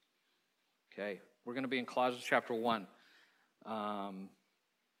Okay, we're going to be in Colossians chapter 1.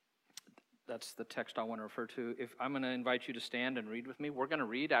 That's the text I want to refer to. If I'm going to invite you to stand and read with me. We're going to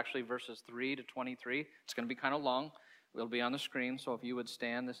read actually verses 3 to 23. It's going to be kind of long. It'll be on the screen, so if you would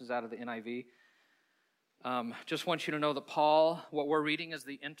stand. This is out of the NIV. Just want you to know that Paul, what we're reading is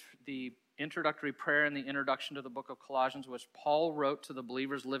the introductory prayer and the introduction to the book of Colossians, which Paul wrote to the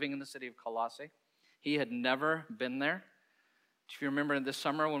believers living in the city of Colossae. He had never been there. If you remember this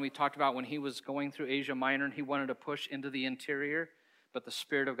summer when we talked about when he was going through Asia Minor and he wanted to push into the interior, but the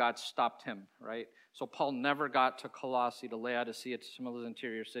Spirit of God stopped him, right? So Paul never got to Colossae, to Laodicea, to some of those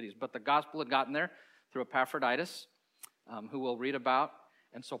interior cities. But the gospel had gotten there through Epaphroditus, who we'll read about.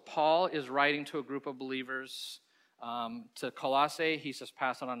 And so Paul is writing to a group of believers to Colossae. He says,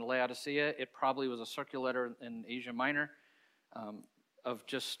 pass it on to Laodicea. It probably was a circular letter in Asia Minor of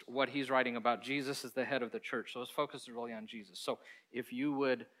just what he's writing about. Jesus is the head of the church. So his focus is really on Jesus. So if you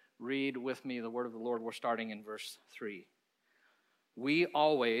would read with me the word of the Lord, we're starting in verse 3. We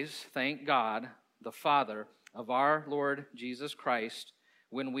always thank God, the Father of our Lord Jesus Christ,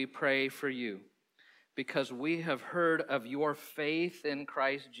 when we pray for you, because we have heard of your faith in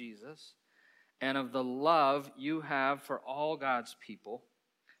Christ Jesus and of the love you have for all God's people,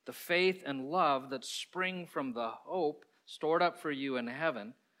 the faith and love that spring from the hope stored up for you in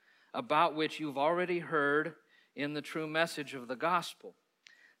heaven, about which you've already heard in the true message of the gospel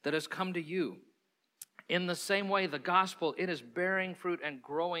that has come to you. In the same way, the gospel, it is bearing fruit and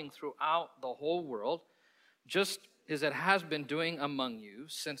growing throughout the whole world, just as it has been doing among you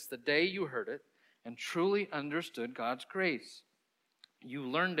since the day you heard it and truly understood God's grace. You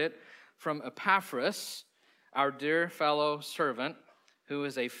learned it from Epaphras, our dear fellow servant, who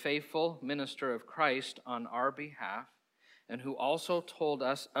is a faithful minister of Christ on our behalf, and who also told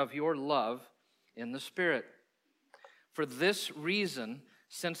us of your love in the Spirit. For this reason,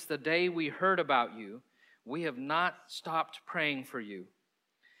 since the day we heard about you, we have not stopped praying for you.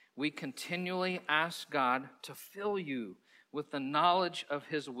 We continually ask God to fill you with the knowledge of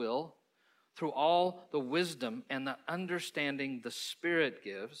his will through all the wisdom and the understanding the Spirit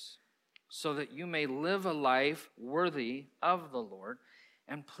gives, so that you may live a life worthy of the Lord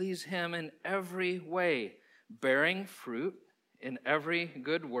and please him in every way, bearing fruit in every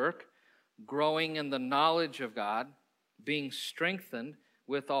good work, growing in the knowledge of God, being strengthened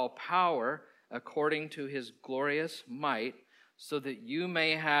with all power according to his glorious might, so that you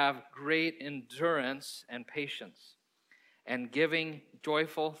may have great endurance and patience, and giving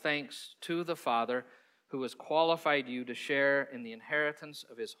joyful thanks to the Father who has qualified you to share in the inheritance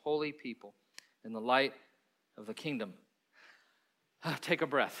of his holy people in the light of the kingdom. Take a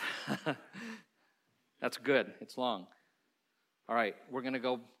breath. That's good. It's long. All right, we're going to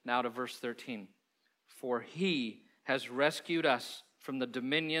go now to verse 13. For he has rescued us from the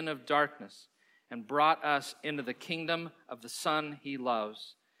dominion of darkness and brought us into the kingdom of the Son he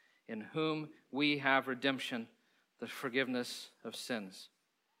loves, in whom we have redemption, the forgiveness of sins.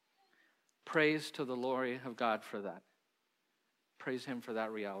 Praise to the glory of God for that. Praise him for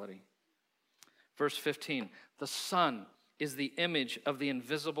that reality. Verse 15, the Son is the image of the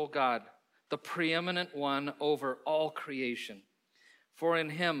invisible God, the preeminent one over all creation. For in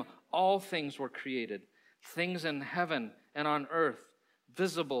him all things were created, things in heaven and on earth,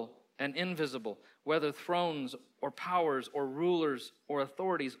 visible and invisible, whether thrones or powers or rulers or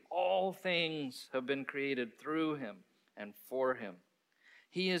authorities, all things have been created through him and for him.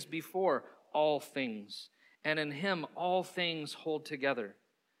 He is before all things, and in him all things hold together.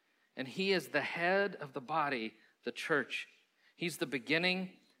 And he is the head of the body, the church. He's the beginning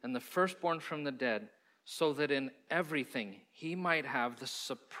and the firstborn from the dead, so that in everything he might have the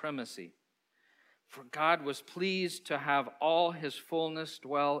supremacy. For God was pleased to have all his fullness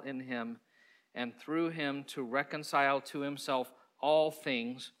dwell in him, and through him to reconcile to himself all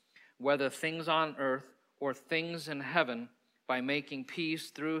things, whether things on earth or things in heaven, by making peace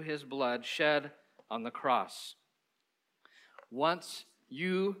through his blood shed on the cross. Once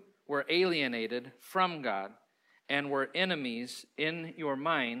you were alienated from God and were enemies in your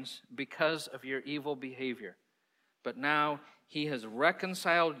minds because of your evil behavior. But now he has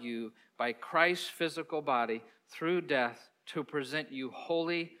reconciled you by Christ's physical body through death to present you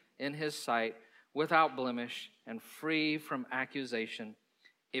holy in his sight, without blemish and free from accusation,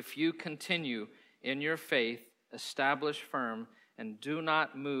 if you continue in your faith, established firm, and do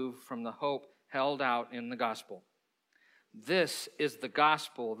not move from the hope held out in the gospel. This is the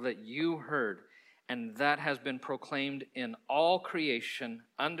gospel that you heard, and that has been proclaimed in all creation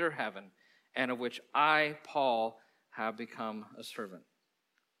under heaven, and of which I, Paul, have become a servant.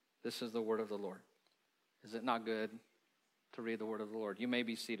 This is the word of the Lord. Is it not good to read the word of the Lord? You may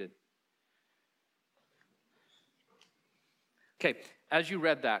be seated. Okay, as you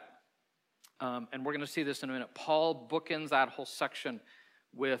read that, and we're going to see this in a minute, Paul bookends that whole section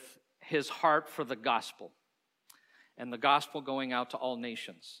with his heart for the gospel and the gospel going out to all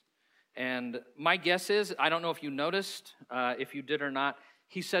nations. And my guess is, I don't know if you noticed, if you did or not,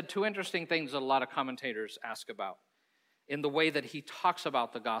 he said two interesting things that a lot of commentators ask about in the way that he talks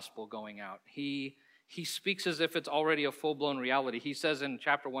about the gospel going out. He speaks as if it's already a full-blown reality. He says in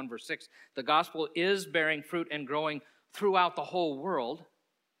chapter 1, verse 6, the gospel is bearing fruit and growing throughout the whole world.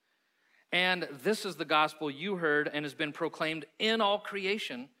 And this is the gospel you heard and has been proclaimed in all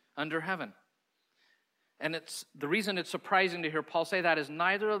creation under heaven. And it's the reason it's surprising to hear Paul say that is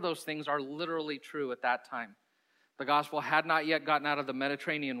neither of those things are literally true at that time. The gospel had not yet gotten out of the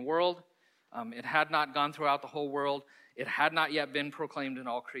Mediterranean world. It had not gone throughout the whole world. It had not yet been proclaimed in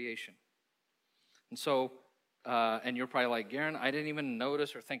all creation. And so, and you're probably like, Garen, I didn't even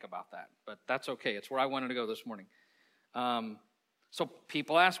notice or think about that. But that's okay. It's where I wanted to go this morning. So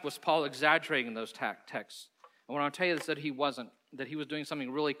people ask, was Paul exaggerating those texts? And what I'll tell you is that he wasn't, that he was doing something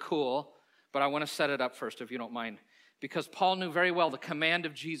really cool, but I want to set it up first, if you don't mind. Because Paul knew very well the command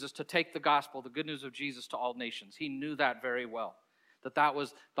of Jesus to take the gospel, the good news of Jesus, to all nations. He knew that very well, that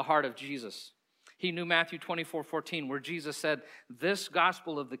was the heart of Jesus. He knew Matthew 24:14, where Jesus said, this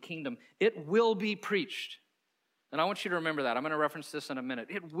gospel of the kingdom, it will be preached. And I want you to remember that. I'm going to reference this in a minute.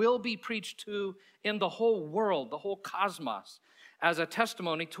 It will be preached to in the whole world, the whole cosmos, as a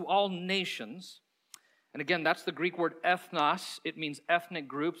testimony to all nations. And again, that's the Greek word ethnos. It means ethnic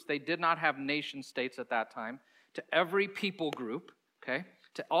groups. They did not have nation states at that time. To every people group, okay,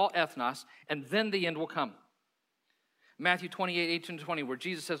 to all ethnos, and then the end will come. Matthew 28:18-20, where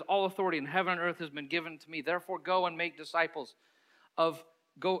Jesus says, all authority in heaven and earth has been given to me. Therefore, go and make disciples of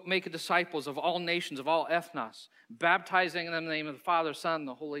all nations, of all ethnos, baptizing them in the name of the Father, Son,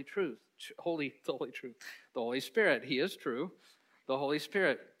 the Holy Spirit. He is true, the Holy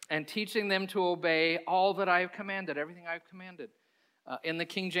Spirit, and teaching them to obey all that I have commanded, everything I've commanded. In the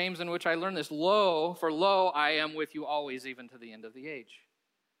King James in which I learned this, lo, I am with you always, even to the end of the age.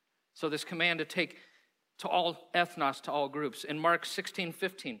 So this command to take to all ethnos, to all groups. In Mark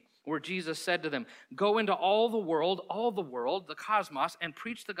 16:15, where Jesus said to them, go into all the world, the cosmos, and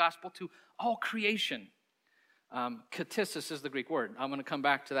preach the gospel to all creation. Katisis is the Greek word. I'm going to come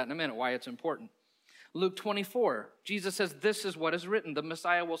back to that in a minute, why it's important. Luke 24, Jesus says, this is what is written. The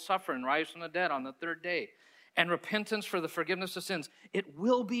Messiah will suffer and rise from the dead on the third day. And repentance for the forgiveness of sins. It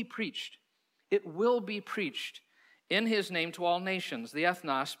will be preached. It will be preached in his name to all nations, the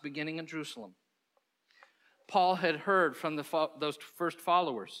ethnos, beginning in Jerusalem. Paul had heard from those first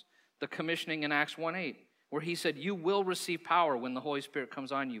followers, the commissioning in Acts 1:8, where he said, you will receive power when the Holy Spirit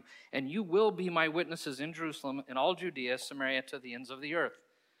comes on you, and you will be my witnesses in Jerusalem, in all Judea, Samaria, to the ends of the earth,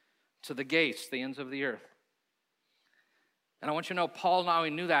 to the gates, the ends of the earth. And I want you to know, Paul not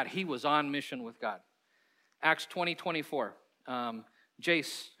only knew that, he was on mission with God. Acts 20:24,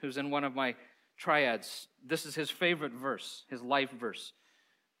 Jace, who's in one of my triads, this is his favorite verse, his life verse.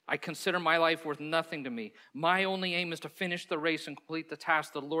 I consider my life worth nothing to me. My only aim is to finish the race and complete the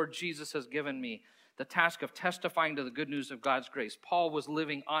task the Lord Jesus has given me, the task of testifying to the good news of God's grace. Paul was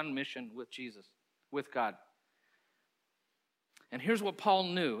living on mission with Jesus, with God. And here's what Paul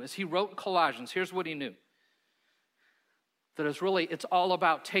knew. As he wrote Colossians, here's what he knew. That it's all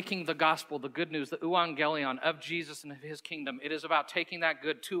about taking the gospel, the good news, the euangelion of Jesus and of his kingdom. It is about taking that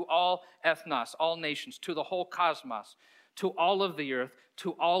good to all ethnos, all nations, to the whole cosmos, to all of the earth,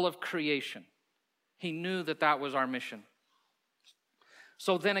 to all of creation. He knew that was our mission.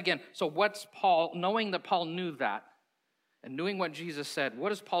 So then again, what's Paul, knowing that Paul knew that, and knowing what Jesus said,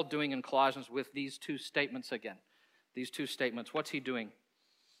 what is Paul doing in Colossians with these two statements again? These two statements, what's he doing?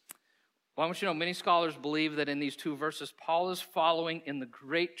 Well, I want you to know, many scholars believe that in these two verses, Paul is following in the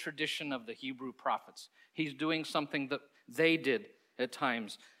great tradition of the Hebrew prophets. He's doing something that they did at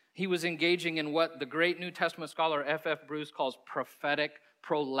times. He was engaging in what the great New Testament scholar F.F. Bruce calls prophetic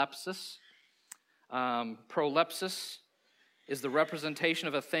prolepsis. Prolepsis is the representation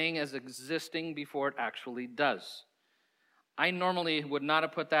of a thing as existing before it actually does. I normally would not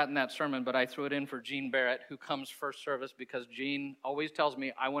have put that in that sermon, but I threw it in for Gene Barrett, who comes first service, because Gene always tells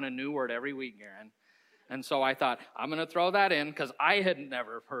me, I want a new word every week, Aaron. And so I thought, I'm going to throw that in, because I had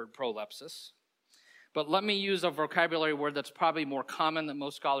never heard prolepsis. But let me use a vocabulary word that's probably more common than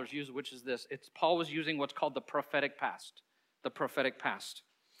most scholars use, which is this. Paul was using what's called the prophetic past. The prophetic past.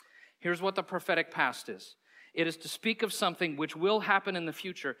 Here's what the prophetic past is. It is to speak of something which will happen in the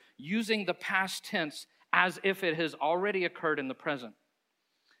future using the past tense as if it has already occurred in the present.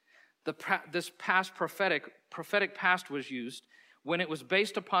 This past prophetic past was used when it was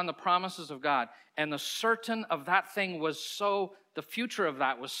based upon the promises of God, and the certain of that thing was so the future of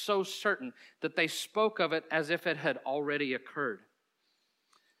that was so certain that they spoke of it as if it had already occurred.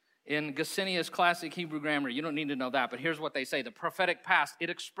 In Gesenius Classic Hebrew Grammar, you don't need to know that, but here's what they say. The prophetic past, it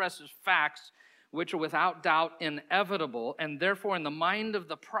expresses facts which are without doubt inevitable, and therefore in the mind of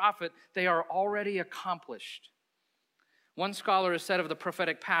the prophet, they are already accomplished. One scholar has said of the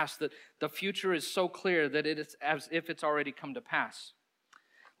prophetic past that the future is so clear that it is as if it's already come to pass.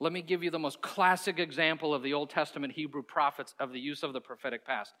 Let me give you the most classic example of the Old Testament Hebrew prophets of the use of the prophetic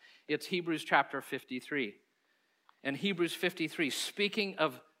past. It's Hebrews chapter 53. In Hebrews 53, speaking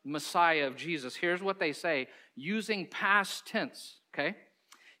of Messiah, of Jesus, here's what they say, using past tense, okay?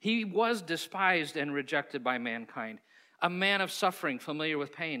 He was despised and rejected by mankind, a man of suffering, familiar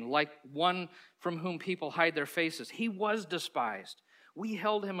with pain, like one from whom people hide their faces. He was despised. We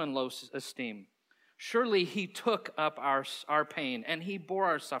held him in low esteem. Surely he took up our pain, and he bore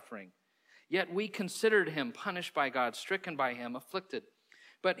our suffering. Yet we considered him punished by God, stricken by him, afflicted.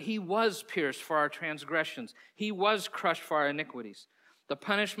 But he was pierced for our transgressions. He was crushed for our iniquities. The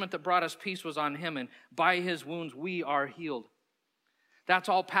punishment that brought us peace was on him, and by his wounds we are healed. That's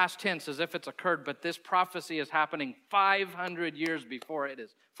all past tense as if it's occurred, but this prophecy is happening 500 years before it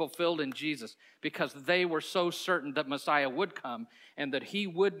is fulfilled in Jesus, because they were so certain that Messiah would come and that he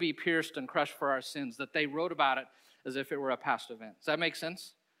would be pierced and crushed for our sins, that they wrote about it as if it were a past event. Does that make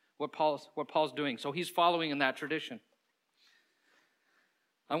sense? What Paul's doing. So he's following in that tradition.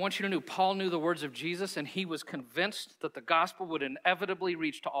 I want you to know, Paul knew the words of Jesus, and he was convinced that the gospel would inevitably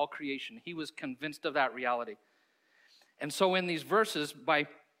reach to all creation. He was convinced of that reality. And so in these verses, by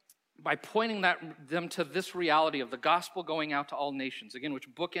pointing them to this reality of the gospel going out to all nations, again, which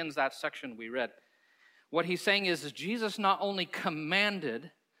bookends that section we read, what he's saying is Jesus not only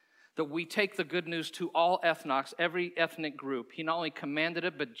commanded that we take the good news to all ethnos, every ethnic group. He not only commanded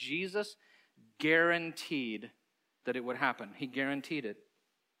it, but Jesus guaranteed that it would happen. He guaranteed it.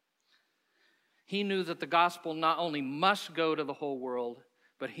 He knew that the gospel not only must go to the whole world,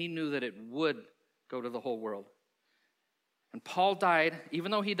 but he knew that it would go to the whole world. And Paul died,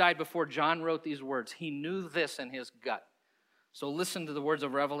 even though he died before John wrote these words, he knew this in his gut. So listen to the words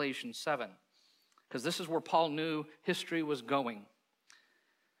of Revelation 7, because this is where Paul knew history was going.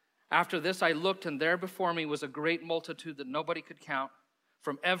 After this I looked, and there before me was a great multitude that nobody could count,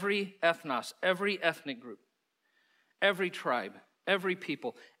 from every ethnos, every ethnic group, every tribe, every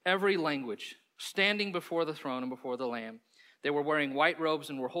people, every language, standing before the throne and before the Lamb. They were wearing white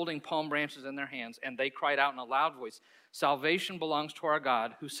robes and were holding palm branches in their hands, and they cried out in a loud voice, "Salvation belongs to our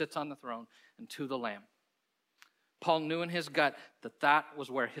God who sits on the throne and to the Lamb." Paul knew in his gut that that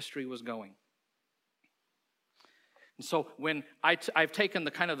was where history was going. And so when I've taken the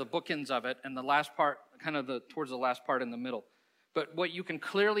kind of the bookends of it and the last part, kind of towards the last part in the middle. But what you can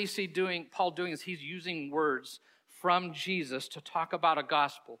clearly see Paul doing is he's using words from Jesus to talk about a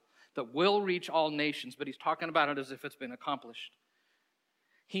gospel that will reach all nations, but he's talking about it as if it's been accomplished.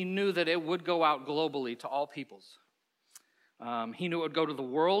 He knew that it would go out globally to all peoples. He knew it would go to the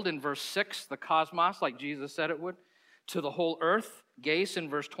world in verse 6, the cosmos, like Jesus said it would, to the whole earth, geis in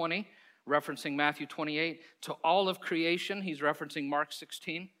verse 20, referencing Matthew 28, to all of creation, he's referencing Mark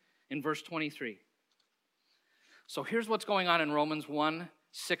 16 in verse 23. So here's what's going on in Romans 1,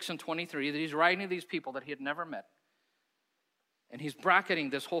 6 and 23, that he's writing to these people that he had never met. And he's bracketing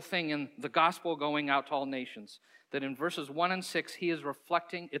this whole thing in the gospel going out to all nations. That in verses 1 and 6, he is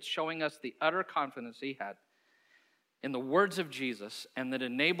reflecting, it's showing us the utter confidence he had in the words of Jesus, and that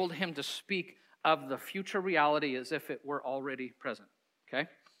enabled him to speak of the future reality as if it were already present. Okay?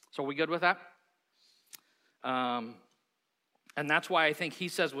 So are we good with that? And that's why I think he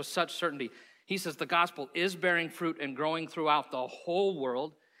says with such certainty, he says the gospel is bearing fruit and growing throughout the whole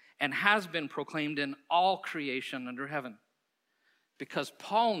world and has been proclaimed in all creation under heaven. Because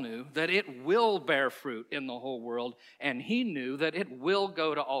Paul knew that it will bear fruit in the whole world, and he knew that it will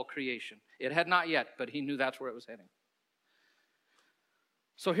go to all creation. It had not yet, but he knew that's where it was heading.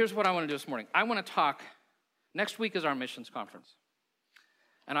 So here's what I want to do this morning. I want to talk, next week is our missions conference.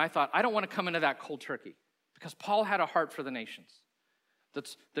 And I thought, I don't want to come into that cold turkey, because Paul had a heart for the nations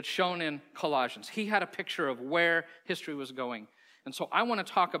that's shown in Colossians. He had a picture of where history was going. And so I want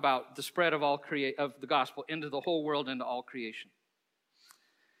to talk about the spread of of the gospel into the whole world, into all creation.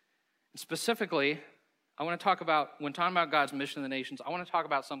 Specifically, I want to talk about, when talking about God's mission in the nations, I want to talk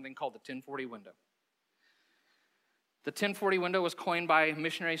about something called the 1040 window. The 1040 window was coined by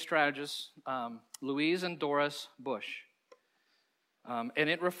missionary strategists Louise and Doris Bush. And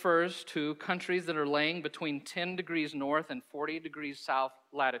it refers to countries that are laying between 10 degrees north and 40 degrees south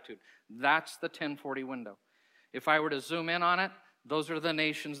latitude. That's the 1040 window. If I were to zoom in on it, those are the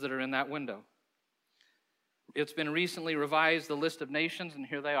nations that are in that window. It's been recently revised, the list of nations, and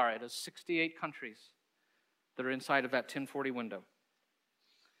here they are. It is 68 countries that are inside of that 1040 window.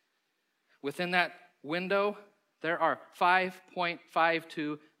 Within that window, there are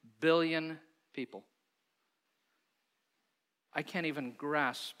 5.52 billion people. I can't even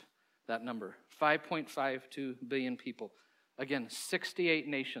grasp that number. 5.52 billion people. Again, 68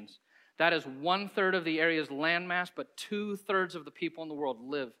 nations. That is 1/3 of the area's landmass, but 2/3 of the people in the world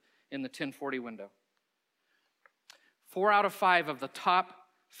live in the 1040 window. 4 out of 5 of the top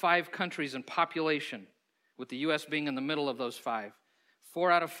 5 countries in population, with the U.S. being in the middle of those 5, 4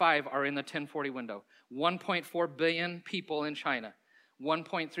 out of 5 are in the 1040 window. 1.4 billion people in China.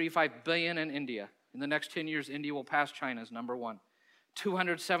 1.35 billion in India. In the next 10 years, India will pass China as number 1.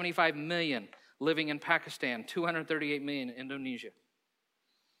 275 million living in Pakistan. 238 million in Indonesia.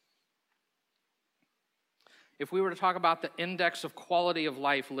 If we were to talk about the index of quality of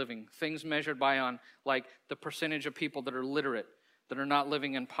life living, things measured by like the percentage of people that are literate, that are not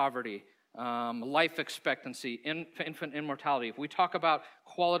living in poverty, life expectancy, infant immortality. If we talk about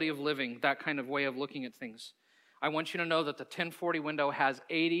quality of living, that kind of way of looking at things, I want you to know that the 1040 window has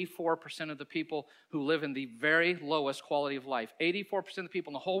 84% of the people who live in the very lowest quality of life. 84% of the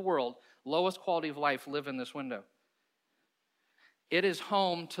people in the whole world, lowest quality of life, live in this window. It is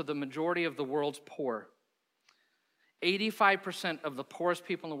home to the majority of the world's poor. 85% of the poorest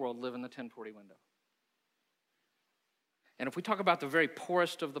people in the world live in the 1040 window. And if we talk about the very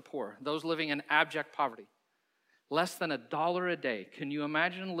poorest of the poor, those living in abject poverty, less than $1 a day. Can you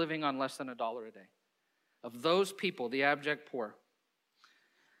imagine living on less than $1 a day? Of those people, the abject poor,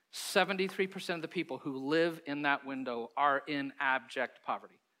 73% of the people who live in that window are in abject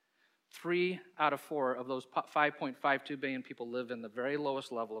poverty. 3 out of 4 of those 5.52 billion people live in the very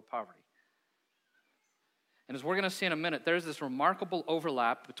lowest level of poverty. And as we're going to see in a minute, there's this remarkable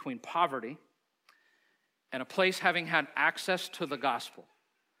overlap between poverty and a place having had access to the gospel.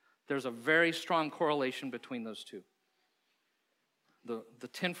 There's a very strong correlation between those two. The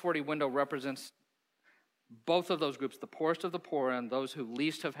 1040 window represents both of those groups, the poorest of the poor and those who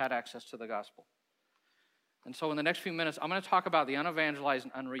least have had access to the gospel. And so in the next few minutes, I'm going to talk about the unevangelized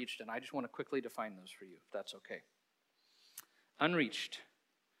and unreached, and I just want to quickly define those for you, if that's okay. Unreached,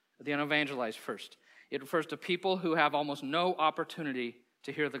 the unevangelized first. It refers to people who have almost no opportunity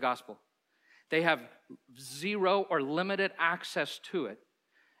to hear the gospel. They have zero or limited access to it,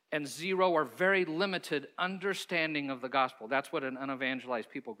 and zero or very limited understanding of the gospel. That's what an unevangelized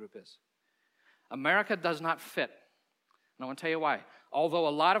people group is. America does not fit. And I want to tell you why. Although a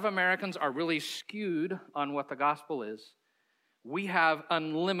lot of Americans are really skewed on what the gospel is, we have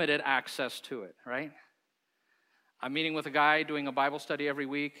unlimited access to it, right? I'm meeting with a guy doing a Bible study every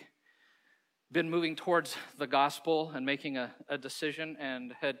week, been moving towards the gospel and making a decision,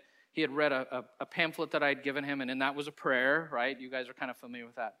 and he had read a pamphlet that I had given him, and in that was a prayer, right? You guys are kind of familiar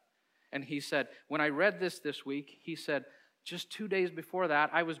with that. And he said, when I read this week, he said, just 2 days before that,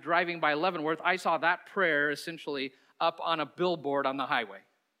 I was driving by Leavenworth. I saw that prayer essentially up on a billboard on the highway,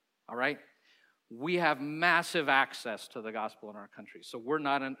 all right? We have massive access to the gospel in our country, so we're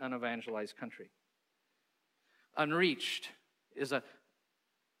not an unevangelized country. Unreached is a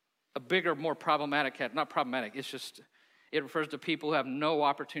bigger, more problematic, not problematic, it refers to people who have no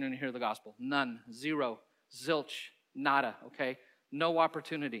opportunity to hear the gospel. None, zero, zilch, nada, okay? No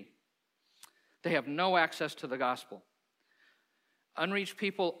opportunity. They have no access to the gospel. Unreached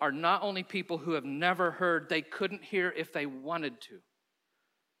people are not only people who have never heard, they couldn't hear if they wanted to,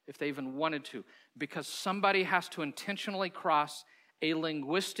 if they even wanted to, because somebody has to intentionally cross a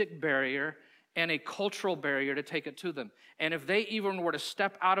linguistic barrier and a cultural barrier to take it to them. And if they even were to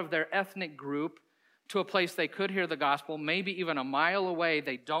step out of their ethnic group to a place they could hear the gospel, maybe even a mile away,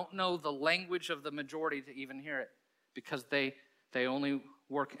 they don't know the language of the majority to even hear it because they only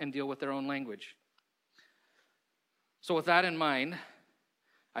work and deal with their own language. So with that in mind,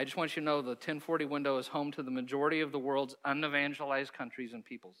 I just want you to know the 1040 window is home to the majority of the world's unevangelized countries and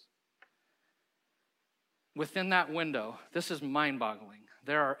peoples. Within that window, this is mind-boggling.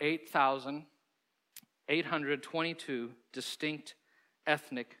 There are 8,822 distinct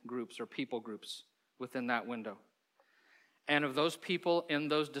ethnic groups or people groups within that window. And of those people in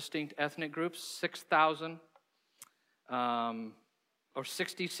those distinct ethnic groups, 6,000 or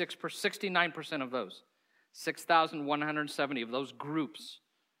 69% of those, 6,170 of those groups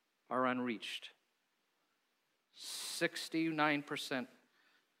are unreached. 69%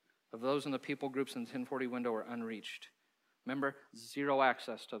 of those in the people groups in the 1040 window are unreached. Remember, zero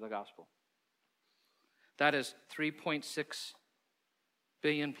access to the gospel. That is 3.6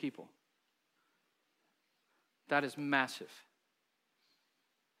 billion people. That is massive.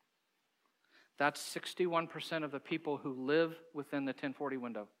 That's 61% of the people who live within the 1040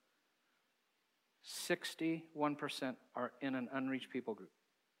 window. 61% are in an unreached people group.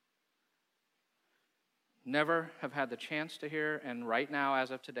 Never have had the chance to hear, and right now,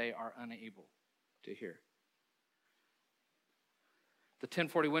 as of today, are unable to hear. The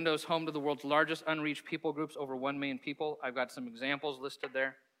 1040 window is home to the world's largest unreached people groups, over 1 million people. I've got some examples listed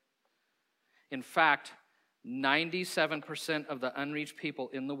there. In fact, 97% of the unreached people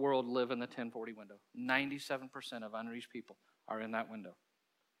in the world live in the 1040 window. 97% of unreached people are in that window.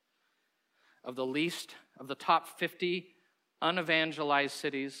 Of the top 50 unevangelized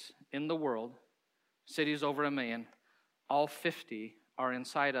cities in the world, cities over 1 million, all 50 are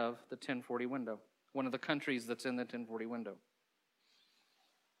inside of the 1040 window, one of the countries that's in the 1040 window.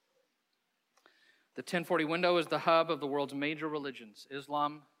 The 1040 window is the hub of the world's major religions: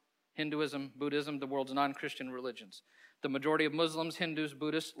 Islam, Hinduism, Buddhism, the world's non-Christian religions. The majority of Muslims, Hindus,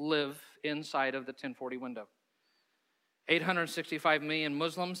 Buddhists live inside of the 1040 window. 865 million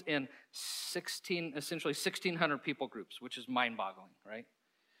Muslims in essentially 1,600 people groups, which is mind-boggling, right?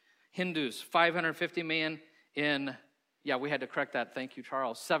 Hindus, 550 million in, we had to correct that, thank you,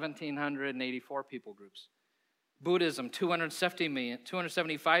 Charles, 1,784 people groups. Buddhism,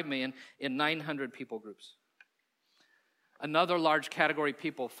 275 million in 900 people groups. Another large category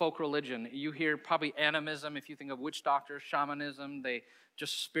people, folk religion. You hear probably animism if you think of witch doctors, shamanism, they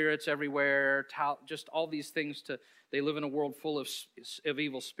just spirits everywhere, just all these things. They live in a world full of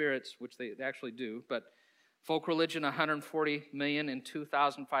evil spirits, which they actually do. But folk religion, 140 million in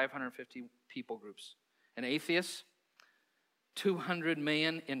 2,550 people groups. And atheists, 200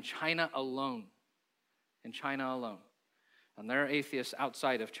 million in China alone. In China alone. And there are atheists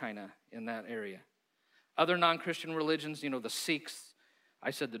outside of China in that area. Other non-Christian religions, the Sikhs.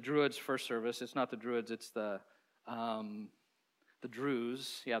 I said the Druids first service. It's not the Druids, it's the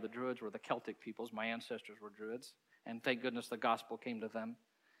Druze. Yeah, the Druids were the Celtic peoples. My ancestors were Druids. And thank goodness the gospel came to them.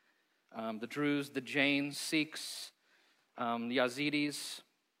 The Druze, the Jains, Sikhs, the Yazidis.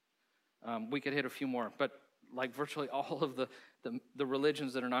 We could hit a few more. But like virtually all of the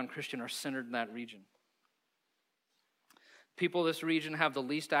religions that are non-Christian are centered in that region. People in this region have the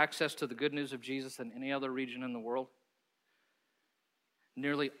least access to the good news of Jesus than any other region in the world.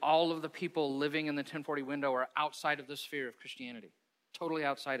 Nearly all of the people living in the 1040 window are outside of the sphere of Christianity, totally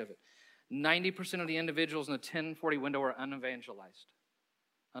outside of it. 90% of the individuals in the 1040 window are unevangelized.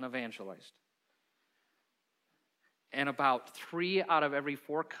 And about 3 out of every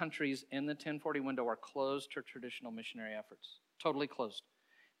 4 countries in the 1040 window are closed to traditional missionary efforts, totally closed.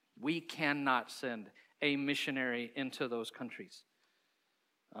 We cannot send a missionary into those countries.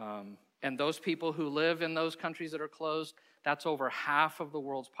 And those people who live in those countries that are closed, that's over half of the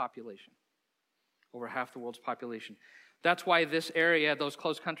world's population. Over half the world's population. That's why this area, those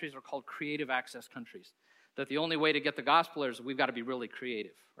closed countries, are called creative access countries. That the only way to get the gospel is we've got to be really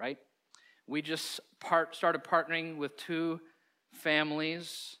creative, right? We just started partnering with 2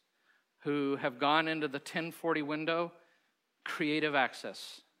 families who have gone into the 1040 window, creative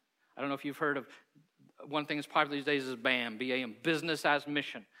access. I don't know if you've heard of, one thing that's popular these days is BAM, B-A-M, business as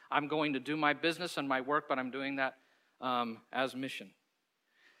mission. I'm going to do my business and my work, but I'm doing that as mission.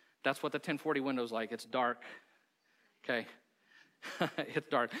 That's what the 1040 window is like. It's dark, okay? It's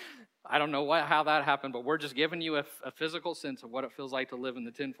dark. I don't know how that happened, but we're just giving you a physical sense of what it feels like to live in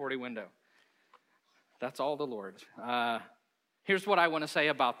the 1040 window. That's all the Lord. Here's what I want to say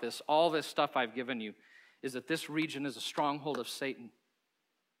about this. All this stuff I've given you is that this region is a stronghold of Satan.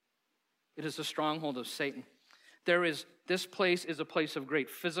 It is a stronghold of Satan. This place is a place of great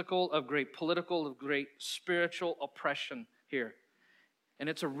physical, of great political, of great spiritual oppression here. And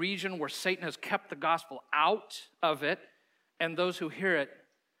it's a region where Satan has kept the gospel out of it, and those who hear it,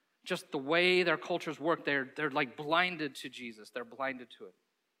 just the way their cultures work, they're like blinded to Jesus. They're blinded to it.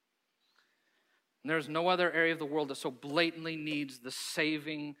 And there's no other area of the world that so blatantly needs the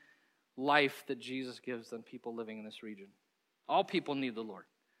saving life that Jesus gives than people living in this region. All people need the Lord,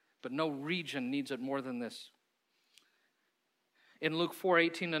 but no region needs it more than this. In Luke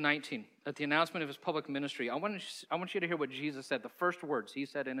 4:18-19, at the announcement of his public ministry, I want you to hear what Jesus said, the first words he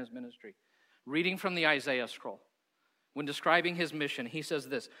said in his ministry. Reading from the Isaiah scroll. When describing his mission, he says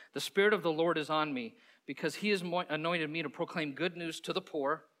this: "The Spirit of the Lord is on me, because he has anointed me to proclaim good news to the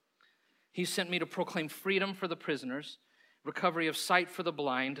poor. He sent me to proclaim freedom for the prisoners, recovery of sight for the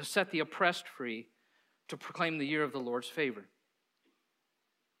blind, to set the oppressed free, to proclaim the year of the Lord's favor."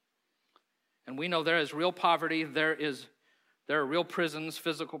 And we know there is real poverty, there are real prisons,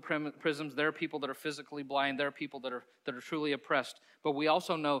 physical prisons, there are people that are physically blind, there are people that are truly oppressed. But we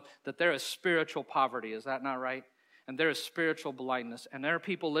also know that there is spiritual poverty, is that not right? and there is spiritual blindness, and there are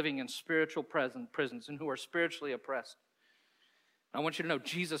people living in spiritual prisons and who are spiritually oppressed. I want you to know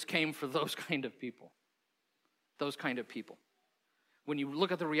Jesus came for those kind of people. Those kind of people. When you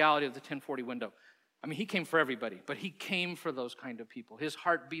look at the reality of the 1040 window, I mean, he came for everybody, but he came for those kind of people. His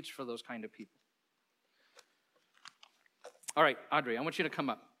heart beats for those kind of people. All right, Audrey, I want you to come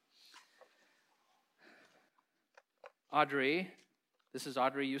up. Audrey, this is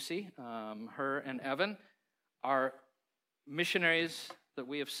Audrey Yusi. Her and Evan are missionaries that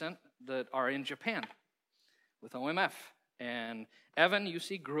we have sent that are in Japan with OMF. And Evan,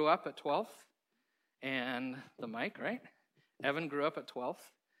 Yusi, grew up at 12th. And the mic, right? Evan grew up at 12th.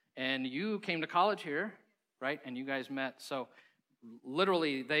 And you came to college here, right? And you guys met. So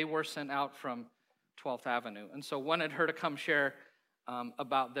literally, they were sent out from 12th Avenue. And so wanted her to come share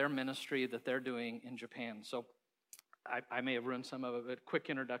about their ministry that they're doing in Japan. So I may have ruined some of it, but quick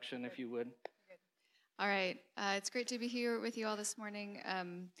introduction, if you would. All right. It's great to be here with you all this morning.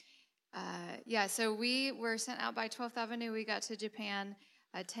 So we were sent out by 12th Avenue. We got to Japan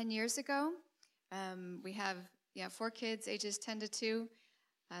 10 years ago. We have 4 kids, ages 10 to 2.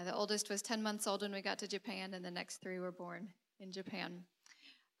 The oldest was 10 months old when we got to Japan, and the next 3 were born in Japan.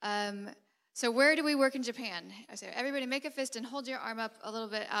 So where do we work in Japan? So everybody make a fist and hold your arm up a little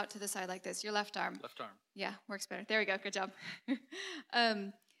bit out to the side like this, your left arm. Left arm. Yeah, works better. There we go. Good job.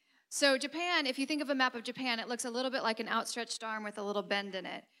 So Japan, if you think of a map of Japan, it looks a little bit like an outstretched arm with a little bend in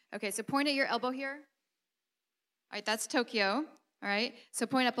it. Okay, so point at your elbow here. All right, that's Tokyo. All right, so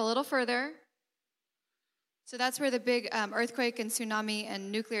point up a little further. So that's where the big earthquake and tsunami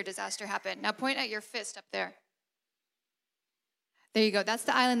and nuclear disaster happened. Now point at your fist up there. There you go. That's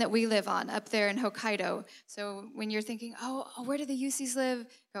the island that we live on, up there in Hokkaido. So when you're thinking, oh where do the Yusis live?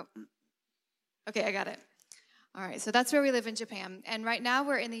 Go, okay, I got it. All right, so that's where we live in Japan. And right now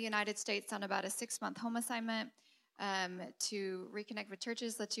we're in the United States on about a 6-month home assignment to reconnect with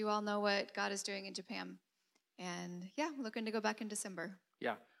churches, let you all know what God is doing in Japan. And we're looking to go back in December.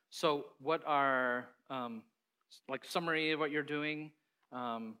 Yeah. So what are, summary of what you're doing,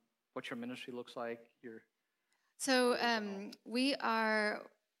 what your ministry looks like? So our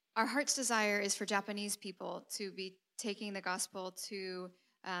heart's desire is for Japanese people to be taking the gospel to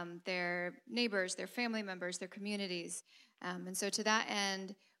their neighbors, their family members, their communities. And so to that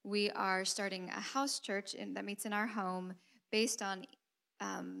end, we are starting a house church that meets in our home based on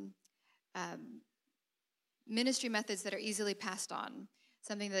ministry methods that are easily passed on,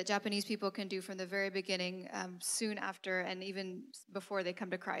 something that Japanese people can do from the very beginning, soon after and even before they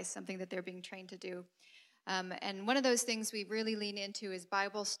come to Christ, something that they're being trained to do. And one of those things we really lean into is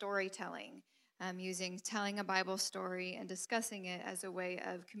Bible storytelling, telling a Bible story and discussing it as a way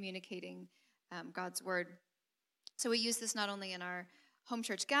of communicating God's word. So we use this not only in our home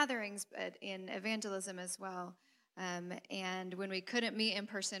church gatherings, but in evangelism as well. And when we couldn't meet in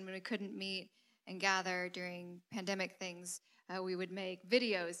person, when we couldn't meet and gather during pandemic things, we would make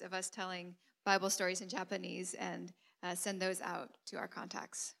videos of us telling Bible stories in Japanese and send those out to our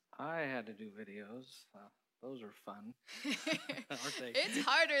contacts. I had to do videos. Those are fun, aren't they? It's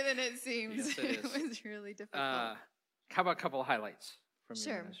harder than it seems. Yes, it is. It was really difficult. How about a couple of highlights from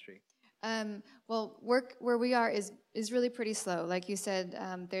your ministry? Well, work where we are is really pretty slow. Like you said,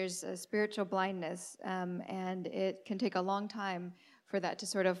 there's a spiritual blindness, and it can take a long time for that to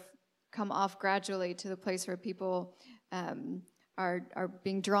sort of come off gradually to the place where people are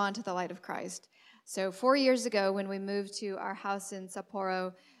being drawn to the light of Christ. So 4 years ago, when we moved to our house in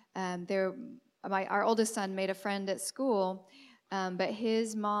Sapporo, our oldest son made a friend at school, but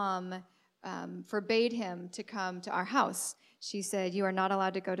his mom forbade him to come to our house. She said, "You are not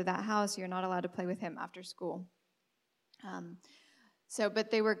allowed to go to that house. You're not allowed to play with him after school." But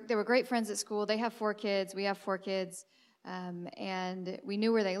they were great friends at school. They have 4 kids. We have 4 kids. And we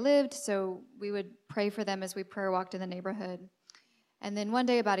knew where they lived, so we would pray for them as we prayer walked in the neighborhood. And then one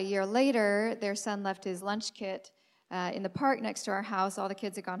day, about a year later, their son left his lunch kit in the park next to our house. All the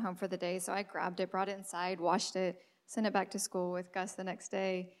kids had gone home for the day, so I grabbed it, brought it inside, washed it, sent it back to school with Gus the next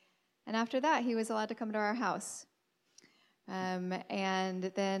day. And after that, he was allowed to come to our house. And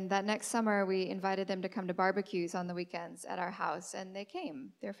then that next summer, we invited them to come to barbecues on the weekends at our house, and they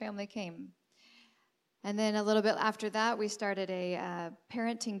came. Their family came. And then a little bit after that, we started a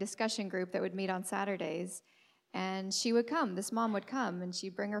parenting discussion group that would meet on Saturdays. And she would come, this mom would come, and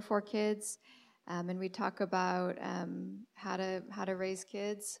she'd bring her 4 kids, and we'd talk about how to raise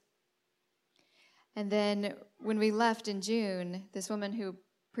kids. And then when we left in June, this woman who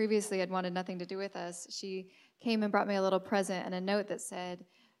previously had wanted nothing to do with us, she came and brought me a little present and a note that said,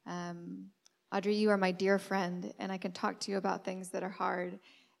 "Audrey, you are my dear friend, and I can talk to you about things that are hard.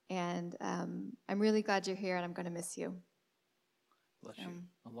 And I'm really glad you're here, and I'm going to miss you. Bless you.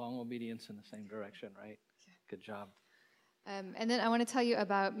 A long obedience in the same direction, right? Yeah. Good job. And then I want to tell you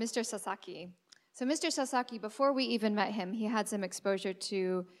about Mr. Sasaki. So Mr. Sasaki, before we even met him, he had some exposure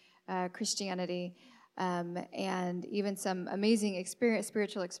to Christianity and even some amazing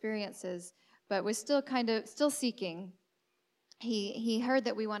spiritual experiences, but was still still seeking. He heard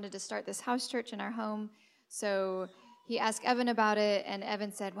that we wanted to start this house church in our home, so he asked Evan about it, and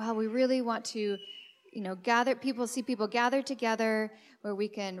Evan said, well, we really want to, see people gather together where we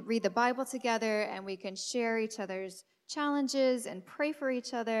can read the Bible together and we can share each other's challenges and pray for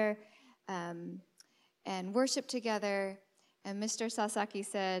each other and worship together. And Mr. Sasaki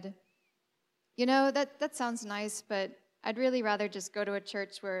said, that sounds nice, but I'd really rather just go to a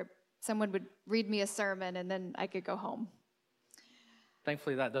church where someone would read me a sermon and then I could go home.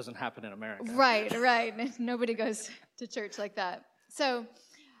 Thankfully, that doesn't happen in America. Right. Nobody goes to church like that. So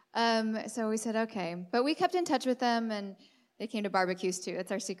we said, okay. But we kept in touch with them, and they came to barbecues, too.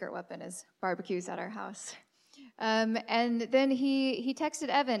 It's our secret weapon, is barbecues at our house. And then he texted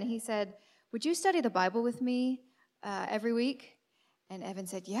Evan. He said, would you study the Bible with me every week? And Evan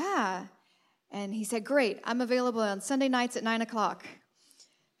said, yeah. And he said, great. I'm available on Sunday nights at 9 o'clock.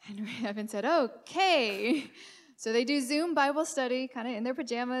 And Evan said, okay. So they do Zoom Bible study, kind of in their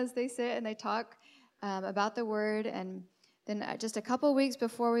pajamas. They sit and they talk about the Word. And then just a couple weeks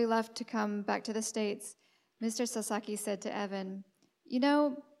before we left to come back to the States, Mr. Sasaki said to Evan,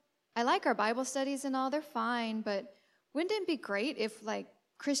 I like our Bible studies and all. They're fine, but wouldn't it be great if,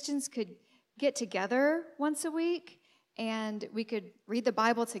 Christians could get together once a week and we could read the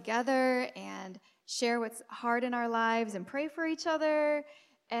Bible together and share what's hard in our lives and pray for each other?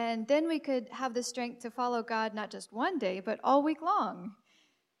 And then we could have the strength to follow God not just one day, but all week long.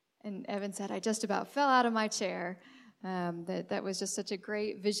 And Evan said, I just about fell out of my chair. That was just such a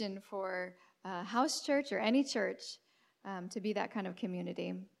great vision for house church or any church to be that kind of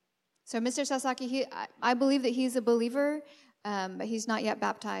community. So Mr. Sasaki, I believe that he's a believer, but he's not yet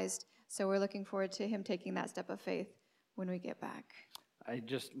baptized. So we're looking forward to him taking that step of faith when we get back. I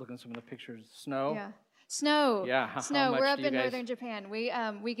just looked at some of the pictures. Snow. Yeah. Snow. Yeah. Snow. We're up in northern Japan.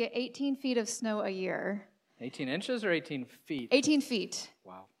 We get 18 feet of snow a year. 18 inches or 18 feet? 18 feet.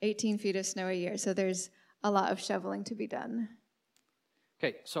 Wow. 18 feet of snow a year. So there's a lot of shoveling to be done.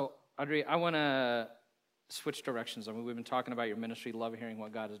 Okay, so Audrey, I want to switch directions. I mean, we've been talking about your ministry, love hearing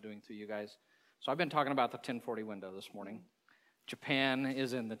what God is doing through you guys. So I've been talking about the 1040 window this morning. Japan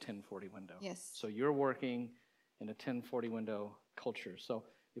is in the 1040 window. Yes. So you're working in a 1040 window culture. So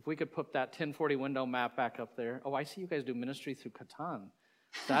if we could put that 1040 window map back up there. Oh, I see you guys do ministry through Catan.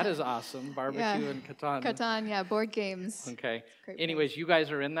 That is awesome. Barbecue in Catan. Catan, yeah, board games. Okay. Anyways, you guys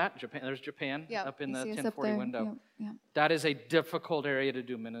are in that. Japan. There's Japan up in the 1040 window. Yep. That is a difficult area to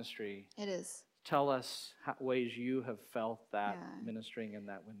do ministry. It is. Tell us ways you have felt that ministering in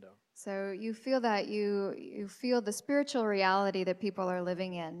that window. So you feel that you feel the spiritual reality that people are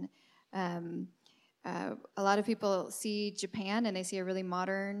living in. A lot of people see Japan and they see a really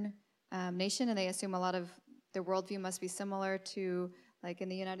modern nation, and they assume a lot of their worldview must be similar to in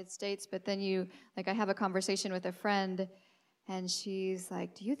the United States. But then I have a conversation with a friend, and she's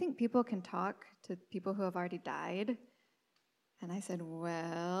like, do you think people can talk to people who have already died? And I said,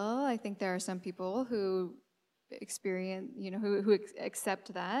 well, I think there are some people who experience, who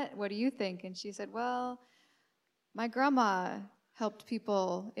accept that. What do you think? And she said, well, my grandma helped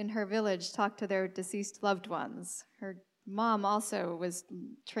people in her village talk to their deceased loved ones. Her mom also was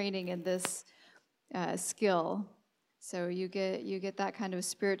training in this skill. So you get that kind of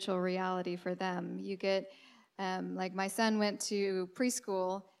spiritual reality for them. You get, my son went to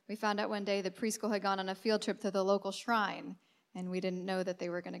preschool. We found out one day the preschool had gone on a field trip to the local shrine, and we didn't know that they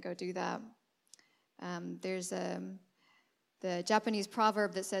were going to go do that. There's the Japanese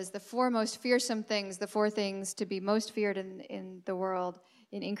proverb that says, the four most fearsome things, the four things to be most feared in the world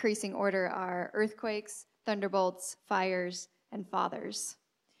in increasing order are earthquakes, thunderbolts, fires, and fathers.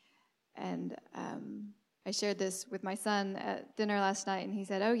 And I shared this with my son at dinner last night, and he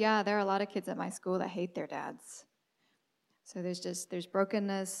said, oh yeah, there are a lot of kids at my school that hate their dads. So there's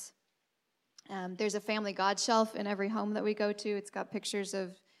brokenness. There's a family God shelf in every home that we go to. It's got pictures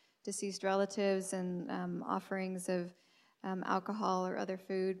of deceased relatives and offerings of alcohol or other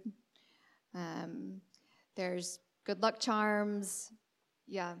food. There's good luck charms.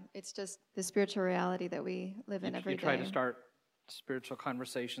 Yeah, it's just the spiritual reality that we live in every day. You try to start spiritual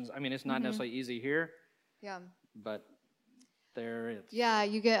conversations. I mean, it's not necessarily easy here. Yeah. But there it's... Yeah,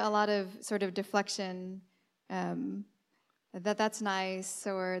 you get a lot of sort of deflection. that's nice,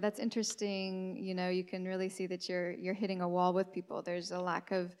 or that's interesting. You can really see that you're hitting a wall with people. There's a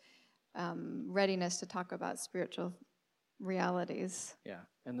lack of readiness to talk about spiritual realities. Yeah,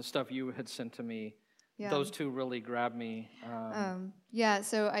 and the stuff you had sent to me, Yeah. those two really grabbed me. Yeah,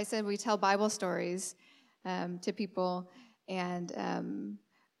 so I said we tell Bible stories to people, and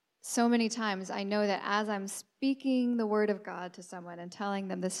so many times I know that as I'm speaking the word of God to someone and telling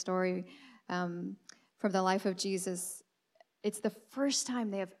them this story from the life of Jesus, it's the first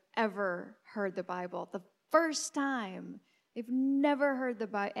time they have ever heard the Bible. The first time. They've never heard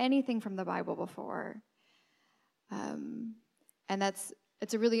anything from the Bible before. And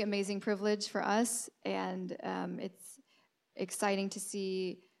it's a really amazing privilege for us, and it's exciting to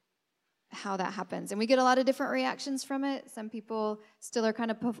see how that happens. And we get a lot of different reactions from it. Some people still are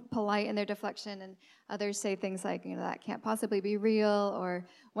kind of polite in their deflection, and others say things like, that can't possibly be real. Or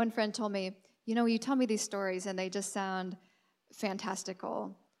one friend told me, you tell me these stories, and they just sound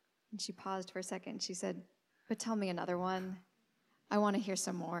fantastical. And she paused for a second. She said, but tell me another one. I want to hear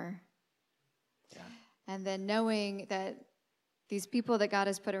some more. Yeah. And then knowing that these people that God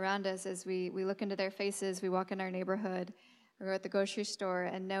has put around us, as we look into their faces, we walk in our neighborhood, or at the grocery store,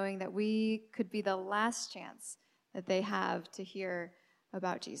 and knowing that we could be the last chance that they have to hear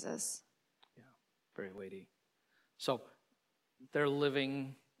about Jesus. Yeah, very weighty. So they're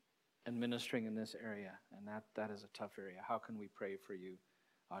living and ministering in this area, and that is a tough area. How can we pray for you,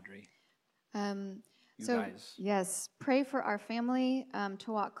 Audrey? Guys. Yes, pray for our family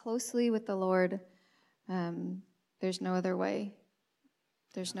to walk closely with the Lord. There's no other way.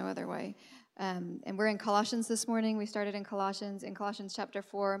 There's no other way. And we're in Colossians this morning. We started in Colossians. In Colossians chapter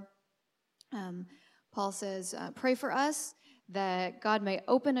 4, Paul says, pray for us that God may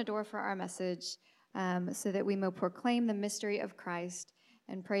open a door for our message so that we may proclaim the mystery of Christ,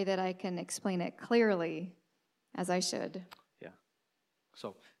 and pray that I can explain it clearly as I should. Yeah.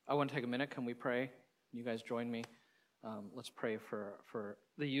 So I want to take a minute. Can we pray? You guys join me. Let's pray for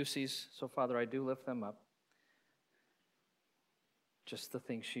the UCs. So, Father, I do lift them up. Just the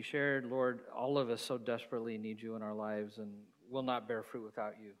things she shared, Lord, all of us so desperately need you in our lives and will not bear fruit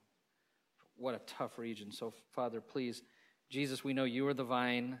without you. What a tough region. So, Father, please, Jesus, we know you are the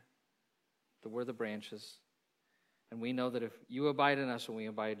vine, that we're the branches. And we know that if you abide in us and we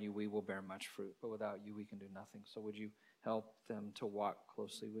abide in you, we will bear much fruit. But without you, we can do nothing. So would you help them to walk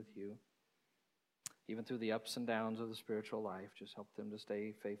closely with you? Even through the ups and downs of the spiritual life, just help them to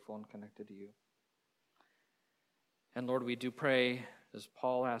stay faithful and connected to you. And Lord, we do pray, as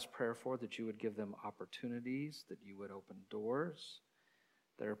Paul asked prayer for, that you would give them opportunities, that you would open doors.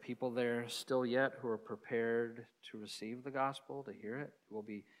 There are people there still yet who are prepared to receive the gospel, to hear it. Will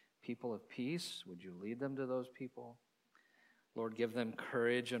be people of peace. Would you lead them to those people? Lord, give them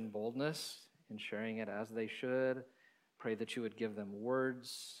courage and boldness in sharing it as they should. Pray that you would give them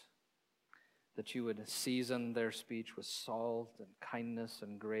words, that you would season their speech with salt and kindness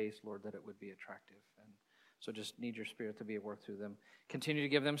and grace, Lord, that it would be attractive. And so just need your Spirit to be at work through them. Continue to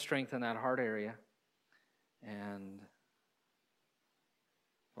give them strength in that heart area. And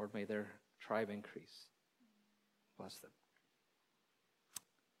Lord, may their tribe increase. Bless them.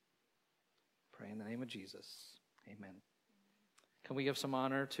 Pray in the name of Jesus. Amen. Can we give some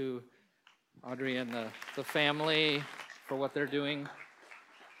honor to Audrey and the family for what they're doing?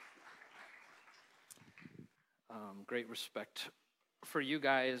 Great respect for you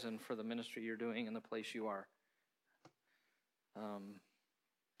guys and for the ministry you're doing and the place you are.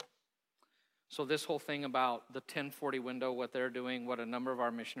 So this whole thing about the 1040 window, what they're doing, what a number of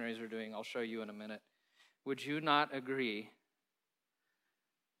our missionaries are doing, I'll show you in a minute. Would you not agree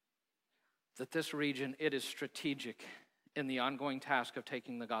that this region, it is strategic in the ongoing task of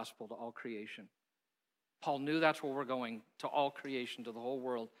taking the gospel to all creation? Paul knew that's where we're going, to all creation, to the whole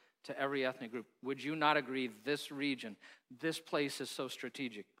world, to every ethnic group. Would you not agree this region, this place is so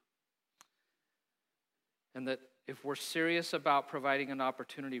strategic? And that if we're serious about providing an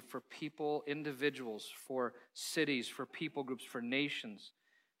opportunity for people, individuals, for cities, for people groups, for nations,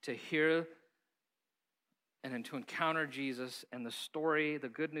 to hear and to encounter Jesus and the story, the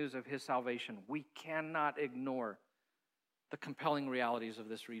good news of his salvation, we cannot ignore the compelling realities of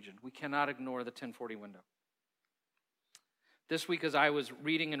this region. We cannot ignore the 1040 window. This week, as I was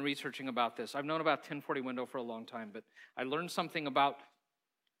reading and researching about this, I've known about 1040 window for a long time, but I learned something about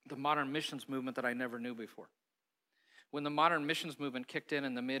the modern missions movement that I never knew before. When the modern missions movement kicked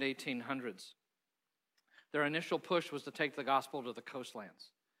in the mid-1800s, their initial push was to take the gospel to the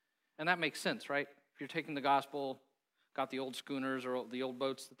coastlands. And that makes sense, right? If you're taking the gospel, got the old schooners or the old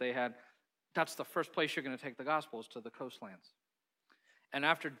boats that they had, that's the first place you're going to take the gospel is to the coastlands. And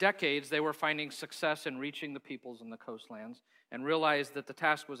after decades, they were finding success in reaching the peoples in the coastlands and realized that the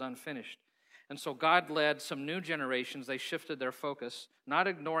task was unfinished. And so God led some new generations. They shifted their focus, not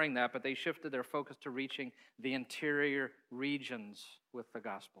ignoring that, but they shifted their focus to reaching the interior regions with the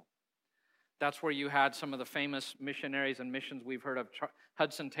gospel. That's where you had some of the famous missionaries and missions we've heard of.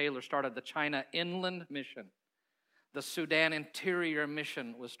 Hudson Taylor started the China Inland Mission. The Sudan Interior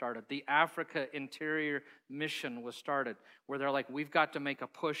Mission was started. The Africa Interior Mission was started, where they're like, we've got to make a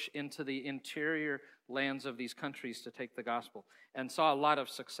push into the interior lands of these countries to take the gospel, and saw a lot of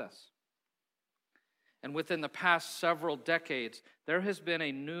success. And within the past several decades, there has been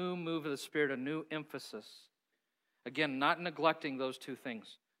a new move of the Spirit, a new emphasis. Again, not neglecting those two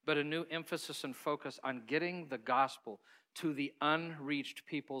things, but a new emphasis and focus on getting the gospel to the unreached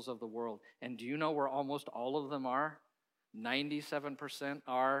peoples of the world. And do you know where almost all of them are? 97%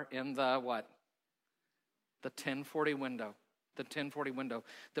 are in the what? The 1040 window. The 1040 window.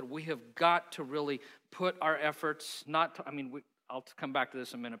 That we have got to really put our efforts, I'll come back to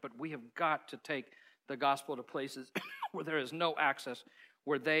this in a minute, but we have got to take the gospel to places where there is no access,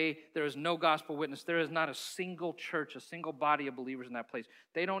 where there is no gospel witness. There is not a single church, a single body of believers in that place.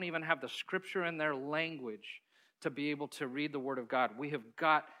 They don't even have the scripture in their language to be able to read the Word of God. We have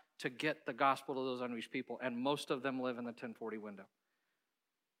got to get the gospel to those unreached people, and most of them live in the 1040 window.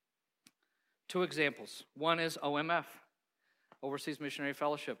 Two examples. One is OMF, Overseas Missionary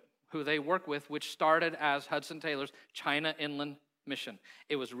Fellowship, who they work with, which started as Hudson Taylor's China Inland Mission.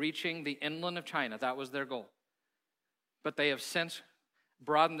 It was reaching the inland of China. That was their goal. But they have since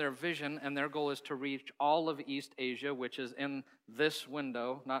broadened their vision, and their goal is to reach all of East Asia, which is in this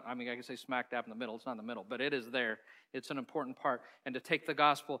window. I can say smack dab in the middle. It's not in the middle, but it is there. It's an important part. And to take the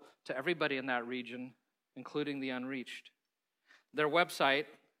gospel to everybody in that region, including the unreached. Their website,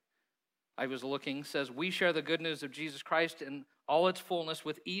 I was looking, says, we share the good news of Jesus Christ in all its fullness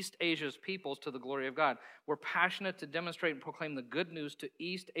with East Asia's peoples to the glory of God. We're passionate to demonstrate and proclaim the good news to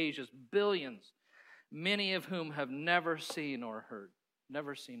East Asia's billions, many of whom have never seen or heard.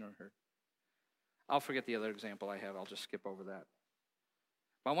 Never seen or heard. I'll forget the other example I have. I'll just skip over that.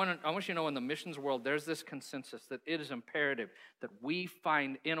 But I want you to know, in the missions world, there's this consensus that it is imperative that we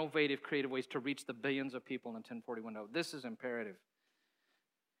find innovative, creative ways to reach the billions of people in the 1040 window. This is imperative.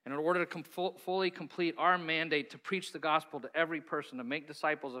 And in order to fully complete our mandate to preach the gospel to every person, to make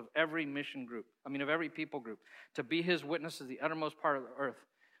disciples of every of every people group, to be his witnesses the uttermost part of the earth,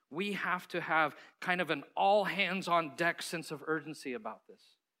 we have to have kind of an all-hands-on-deck sense of urgency about this.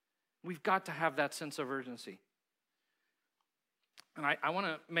 We've got to have that sense of urgency. And I want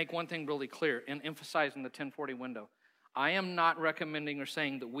to make one thing really clear in emphasizing the 1040 window. I am not recommending or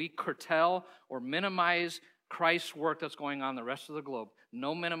saying that we curtail or minimize Christ's work that's going on in the rest of the globe.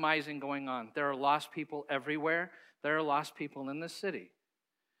 No minimizing going on. There are lost people everywhere. There are lost people in this city.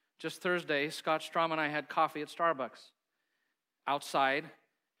 Just Thursday, Scott Strom and I had coffee at Starbucks outside,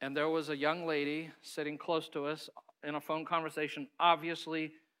 and there was a young lady sitting close to us in a phone conversation,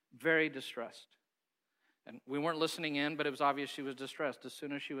 obviously very distressed. And we weren't listening in, but it was obvious she was distressed. As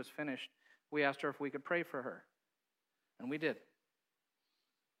soon as she was finished, we asked her if we could pray for her. And we did.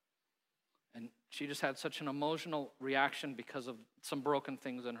 And she just had such an emotional reaction because of some broken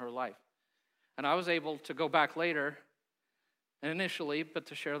things in her life. And I was able to go back later, initially, but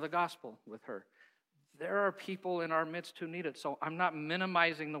to share the gospel with her. There are people in our midst who need it. So I'm not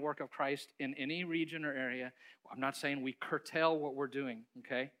minimizing the work of Christ in any region or area. I'm not saying we curtail what we're doing,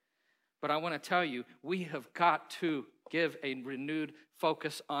 okay? But I want to tell you, we have got to give a renewed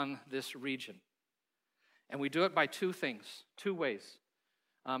focus on this region. And we do it by two ways.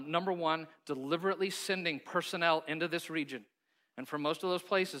 Number one, deliberately sending personnel into this region. And for most of those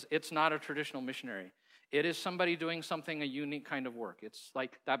places, it's not a traditional missionary. It is somebody doing a unique kind of work. It's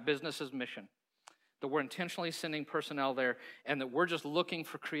like that business's mission. That we're intentionally sending personnel there, and that we're just looking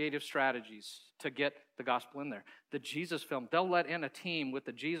for creative strategies to get the gospel in there. The Jesus Film, they'll let in a team with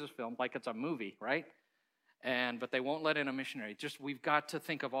the Jesus Film like it's a movie, right? But they won't let in a missionary. We've got to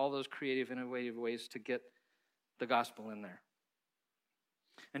think of all those creative, innovative ways to get the gospel in there.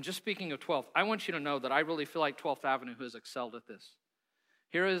 And just speaking of 12th, I want you to know that I really feel like 12th Avenue has excelled at this.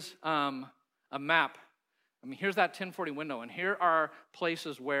 Here is a map. Here's that 1040 window, and here are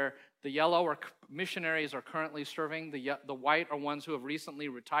places where the yellow are missionaries are currently serving. The white are ones who have recently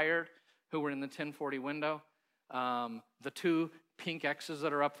retired, who were in the 1040 window. The two pink X's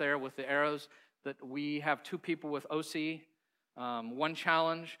that are up there with the arrows, that we have two people with OC, One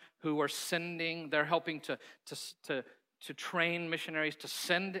Challenge, who are they're helping to train missionaries to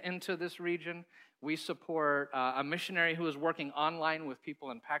send into this region. We support a missionary who is working online with people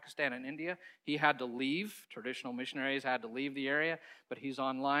in Pakistan and India. He had to leave. Traditional missionaries had to leave the area, but he's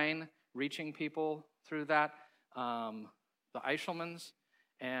online reaching people through that. The Eichelmans,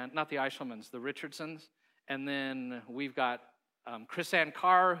 and not the Eichelmans, the Richardsons. And then we've got Chris Ann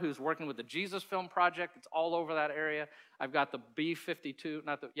Carr, who's working with the Jesus Film Project. It's all over that area. I've got the B-52,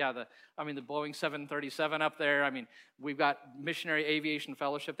 the Boeing 737 up there. I mean, we've got Missionary Aviation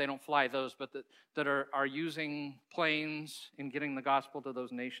Fellowship. They don't fly those, but that are using planes in getting the gospel to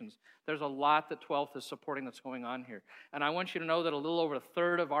those nations. There's a lot that 12th is supporting that's going on here. And I want you to know that a little over a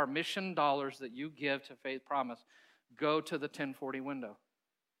third of our mission dollars that you give to Faith Promise go to the 1040 window.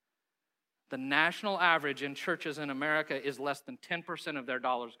 The national average in churches in America is less than 10% of their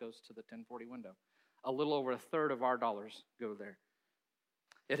dollars goes to the 1040 window. A little over a third of our dollars go there.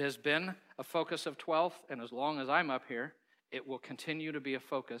 It has been a focus of 12th, and as long as I'm up here, it will continue to be a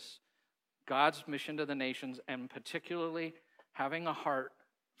focus. God's mission to the nations, and particularly having a heart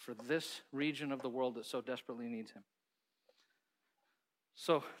for this region of the world that so desperately needs him.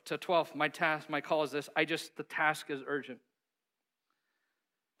 So to 12th, my call is this. The task is urgent.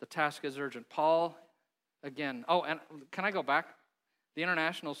 The task is urgent. Paul, again, and can I go back? The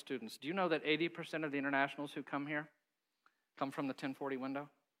international students. Do you know that 80% of the internationals who come here come from the 1040 window?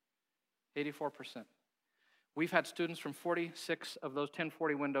 84%. We've had students from 46 of those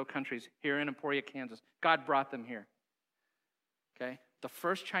 1040 window countries here in Emporia, Kansas. God brought them here. Okay? The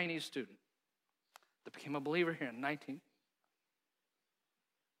first Chinese student that became a believer here in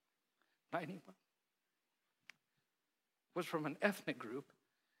 1991 was from an ethnic group.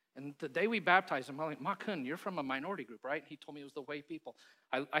 And the day we baptized him, I'm like, Ma Kun, you're from a minority group, right? He told me it was the Hui people.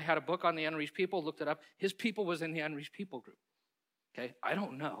 I had a book on the unreached people, looked it up. His people was in the unreached people group. Okay, I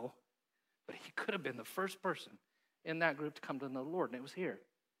don't know, but he could have been the first person in that group to come to know the Lord, and it was here.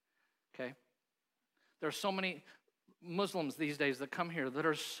 Okay? There are so many Muslims these days that come here that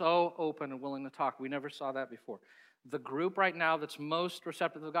are so open and willing to talk. We never saw that before. The group right now that's most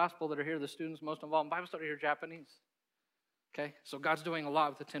receptive to the gospel that are here, the students most involved in Bible study, are Japanese. Okay, so God's doing a lot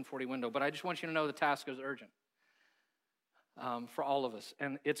with the 1040 window, but I just want you to know the task is urgent for all of us.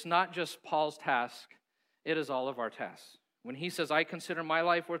 And it's not just Paul's task, it is all of our tasks. When he says, I consider my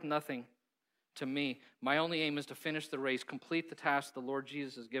life worth nothing to me, my only aim is to finish the race, complete the task the Lord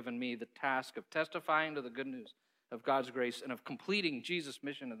Jesus has given me, the task of testifying to the good news of God's grace and of completing Jesus'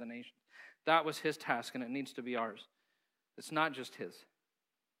 mission to the nations. That was his task, and it needs to be ours. It's not just his.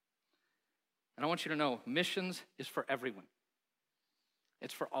 And I want you to know, missions is for everyone.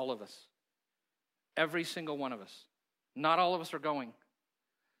 It's for all of us. Every single one of us. Not all of us are going,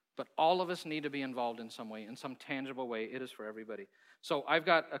 but all of us need to be involved in some way, in some tangible way. It is for everybody. So I've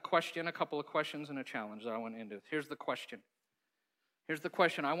got a couple of questions, and a challenge that I want to end with. Here's the question. Here's the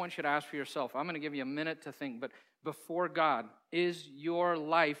question I want you to ask for yourself. I'm going to give you a minute to think, but before God, is your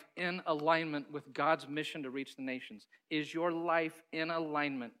life in alignment with God's mission to reach the nations? Is your life in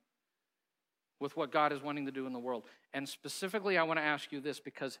alignment with what God is wanting to do in the world? And specifically, I want to ask you this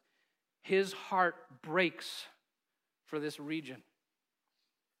because his heart breaks for this region.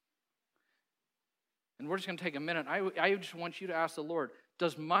 And we're just going to take a minute. I just want you to ask the Lord,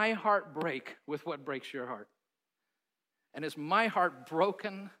 does my heart break with what breaks your heart? And is my heart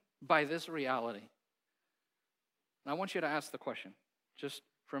broken by this reality? And I want you to ask the question, just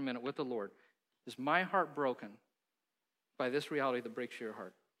for a minute, with the Lord. Is my heart broken by this reality that breaks your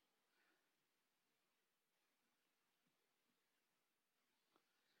heart?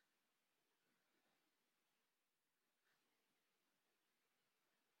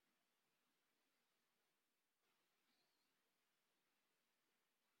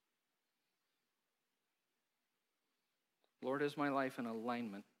 Lord, is my life in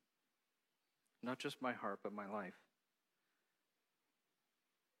alignment? Not just my heart, but my life.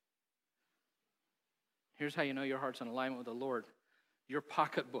 Here's how you know your heart's in alignment with the Lord. Your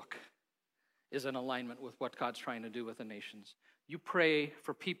pocketbook is in alignment with what God's trying to do with the nations. You pray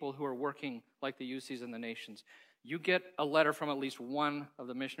for people who are working like the UCs in the nations. You get a letter from at least one of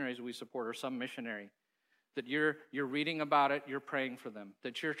the missionaries we support, or some missionary, that you're reading about it, you're praying for them,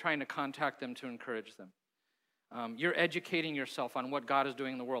 that you're trying to contact them to encourage them. You're educating yourself on what God is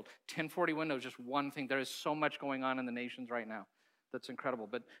doing in the world. 1040 window is just one thing. There is so much going on in the nations right now that's incredible.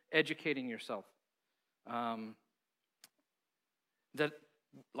 But educating yourself. That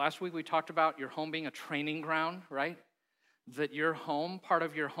last week we talked about your home being a training ground, right? That your home, part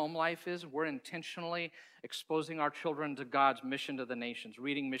of your home life is we're intentionally exposing our children to God's mission to the nations,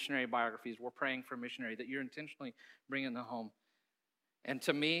 reading missionary biographies. We're praying for missionary, that you're intentionally bringing them home. And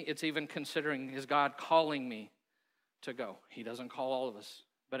to me, it's even considering, is God calling me to go? He doesn't call all of us,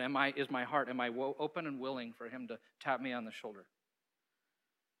 But is my heart, am I open and willing for him to tap me on the shoulder?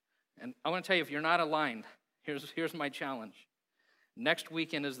 And I want to tell you, if you're not aligned, here's my challenge. Next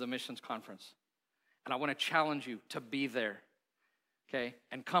weekend is the missions conference. And I want to challenge you to be there, okay?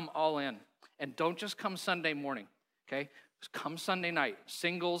 And come all in. And don't just come Sunday morning, okay? Just come Sunday night.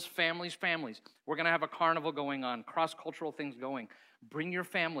 Singles, families. We're going to have a carnival going on, cross-cultural things going. Bring your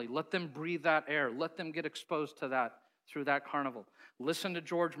family. Let them breathe that air. Let them get exposed to that through that carnival. Listen to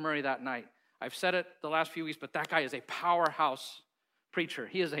George Murray that night. I've said it the last few weeks, but that guy is a powerhouse preacher.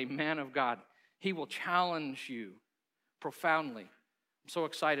 He is a man of God. He will challenge you profoundly. I'm so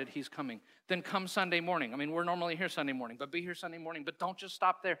excited he's coming. Then come Sunday morning. I mean, we're normally here Sunday morning, but be here Sunday morning. But don't just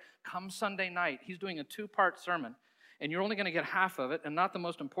stop there. Come Sunday night. He's doing a 2-part sermon, and you're only going to get half of it, and not the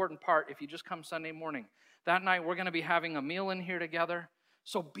most important part if you just come Sunday morning. That night, we're going to be having a meal in here together.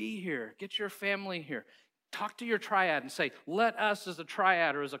 So be here. Get your family here. Talk to your triad and say, let us as a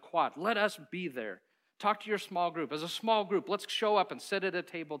triad or as a quad, let us be there. Talk to your small group. As a small group, let's show up and sit at a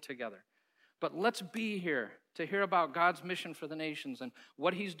table together. But let's be here to hear about God's mission for the nations and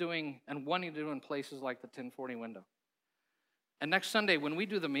what he's doing and wanting to do in places like the 1040 window. And next Sunday, when we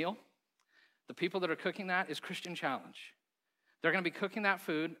do the meal, the people that are cooking that is Christian Challenge. They're going to be cooking that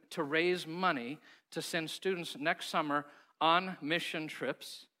food to raise money to send students next summer on mission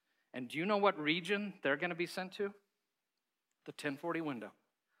trips. And do you know what region they're going to be sent to? The 1040 window.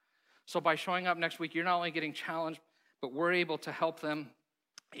 So by showing up next week, you're not only getting challenged, but we're able to help them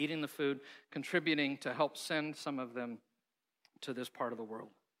eating the food, contributing to help send some of them to this part of the world.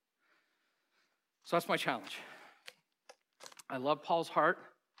 So that's my challenge. I love Paul's heart.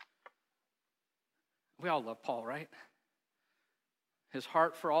 We all love Paul, right? His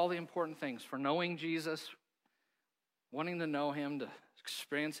heart for all the important things, for knowing Jesus, wanting to know him, to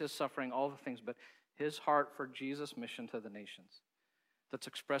experience his suffering, all the things, but his heart for Jesus' mission to the nations that's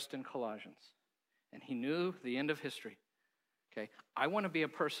expressed in Colossians. And he knew the end of history. Okay, I want to be a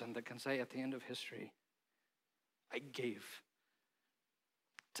person that can say at the end of history, I gave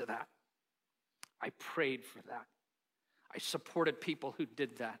to that. I prayed for that. I supported people who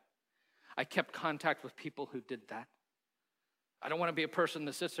did that. I kept contact with people who did that. I don't want to be a person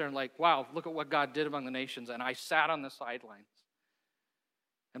that sits there and like, wow, look at what God did among the nations, and I sat on the sidelines.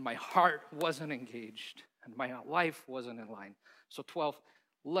 And my heart wasn't engaged, and my life wasn't in line. So 12,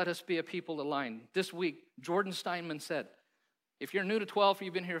 let us be a people aligned. This week, Jordan Steinman said, if you're new to 12 or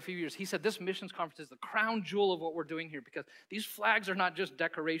you've been here a few years, he said this missions conference is the crown jewel of what we're doing here because these flags are not just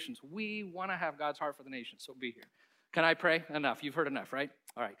decorations. We want to have God's heart for the nation, so be here. Can I pray? Enough. You've heard enough, right?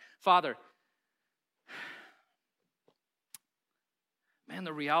 All right. Father, man,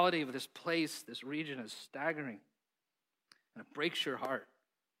 the reality of this place, this region is staggering, and it breaks your heart.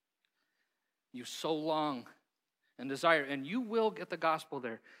 You so long and desire, and you will get the gospel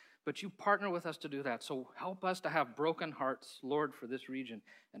there, but you partner with us to do that. So help us to have broken hearts, Lord, for this region,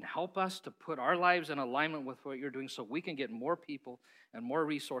 and help us to put our lives in alignment with what you're doing so we can get more people and more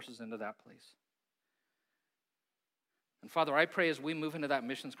resources into that place. And Father, I pray as we move into that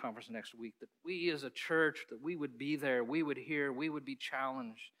missions conference next week, that we as a church, that we would be there, we would hear, we would be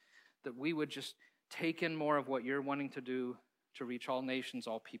challenged, that we would just take in more of what you're wanting to do to reach all nations,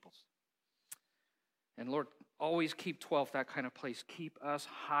 all peoples. And Lord, always keep 12 that kind of place. Keep us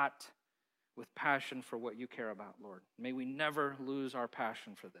hot with passion for what you care about, Lord. May we never lose our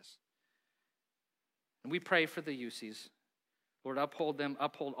passion for this. And we pray for the UCs. Lord, uphold them,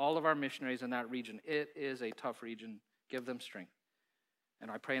 uphold all of our missionaries in that region. It is a tough region. Give them strength.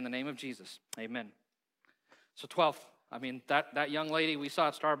 And I pray in the name of Jesus. Amen. So 12th, I mean, that young lady we saw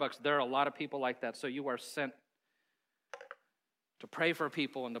at Starbucks, there are a lot of people like that. So you are sent to pray for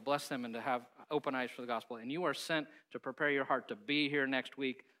people and to bless them and to have open eyes for the gospel. And you are sent to prepare your heart to be here next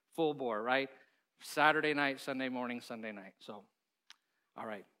week, full bore, right? Saturday night, Sunday morning, Sunday night. So, all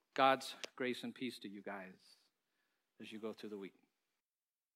right. God's grace and peace to you guys as you go through the week.